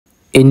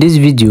In this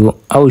video,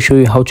 I will show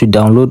you how to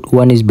download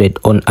OneXBet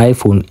on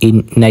iPhone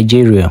in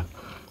Nigeria.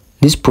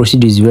 This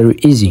procedure is very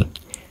easy.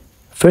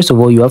 First of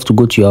all, you have to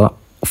go to your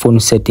phone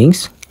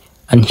settings,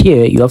 and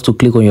here you have to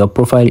click on your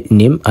profile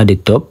name at the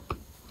top.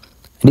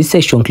 In this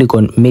section, click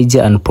on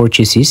media and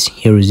purchases.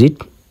 Here is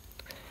it.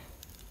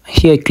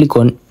 Here, click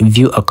on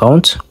view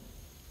account.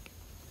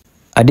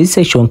 At this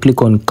section,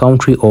 click on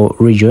country or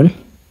region.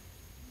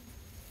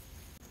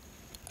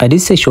 At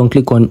this section,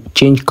 click on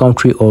change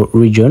country or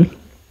region.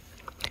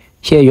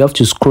 Here you have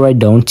to scroll right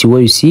down to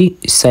where you see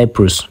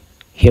Cyprus.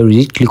 Here is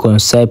it. Click on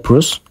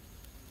Cyprus.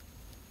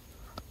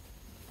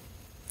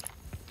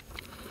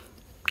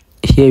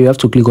 Here you have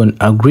to click on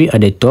agree at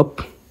the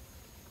top.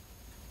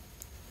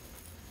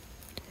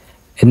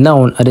 And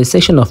now at the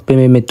section of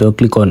payment method,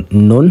 click on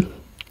none.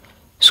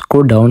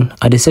 Scroll down.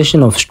 At the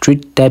section of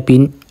street, type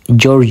in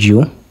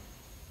Giorgio.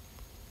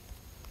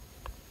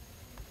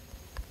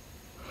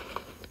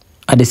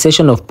 At the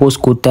section of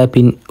postcode, type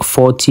in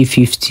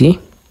 4050.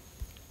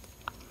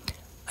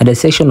 At the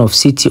section of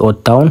city or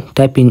town,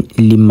 type in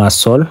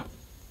Limassol.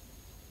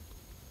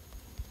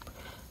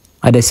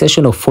 At the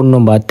section of phone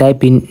number,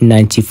 type in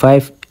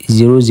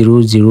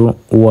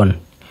 950001.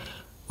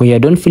 When you are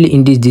done filling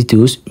in these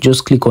details,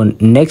 just click on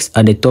next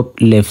at the top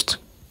left.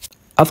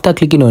 After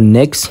clicking on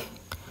next,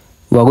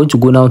 we are going to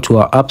go now to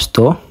our app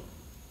store.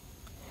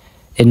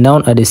 And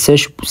now at the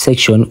search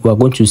section, we are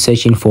going to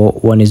search in for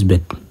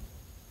OneXBet.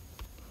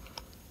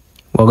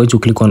 We are going to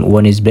click on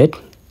OneXBet.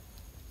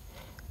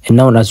 And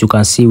now, as you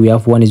can see, we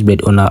have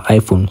OneXBet on our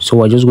iPhone. So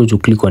we're just going to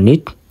click on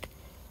it.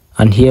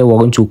 And here we're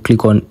going to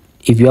click on,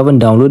 if you haven't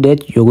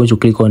downloaded, you're going to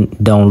click on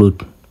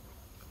download.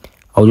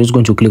 I'm just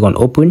going to click on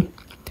open.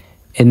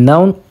 And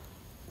now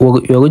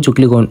you're going to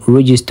click on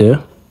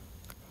register.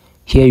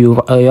 Here you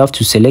have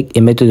to select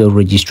a method of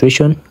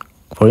registration.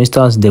 For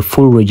instance, the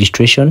full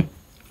registration.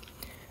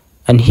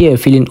 And here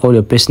fill in all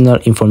your personal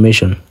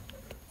information.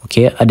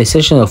 Okay, at the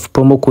section of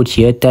promo code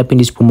here, type in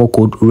this promo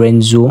code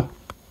Renzo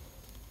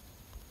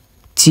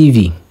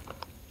TV.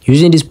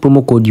 Using this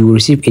promo code, you will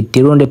receive a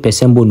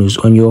 300% bonus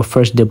on your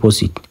first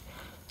deposit.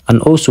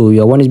 And also,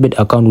 your OneXBet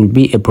account will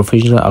be a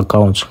professional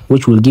account,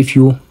 which will give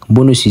you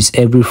bonuses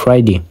every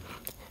Friday.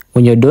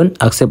 When you're done,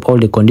 accept all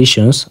the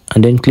conditions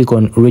and then click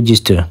on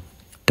register.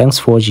 Thanks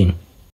for watching.